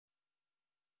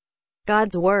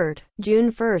God's Word, June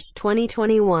 1,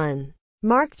 2021.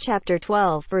 Mark chapter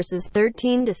 12 verses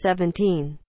 13 to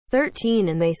 17. 13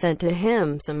 And they sent to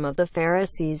him some of the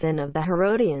Pharisees and of the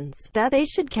Herodians, that they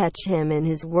should catch him in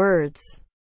his words.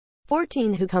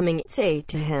 14 Who coming say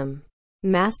to him,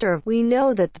 Master, we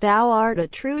know that thou art a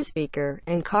true speaker,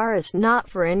 and carest not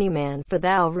for any man, for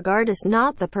thou regardest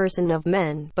not the person of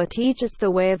men, but teachest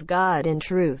the way of God in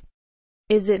truth.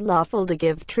 Is it lawful to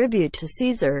give tribute to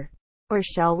Caesar, or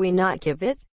shall we not give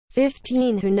it?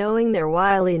 15 Who knowing their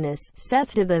wiliness,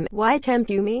 saith to them, Why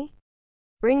tempt you me?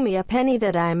 Bring me a penny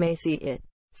that I may see it.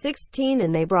 16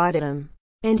 And they brought it him.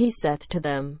 And he saith to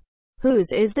them,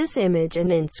 Whose is this image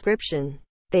and inscription?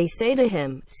 They say to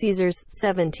him, Caesar's.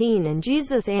 17 And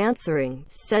Jesus answering,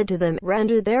 said to them,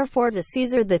 Render therefore to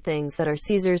Caesar the things that are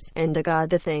Caesar's, and to God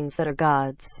the things that are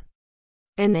God's.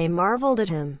 And they marveled at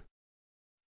him.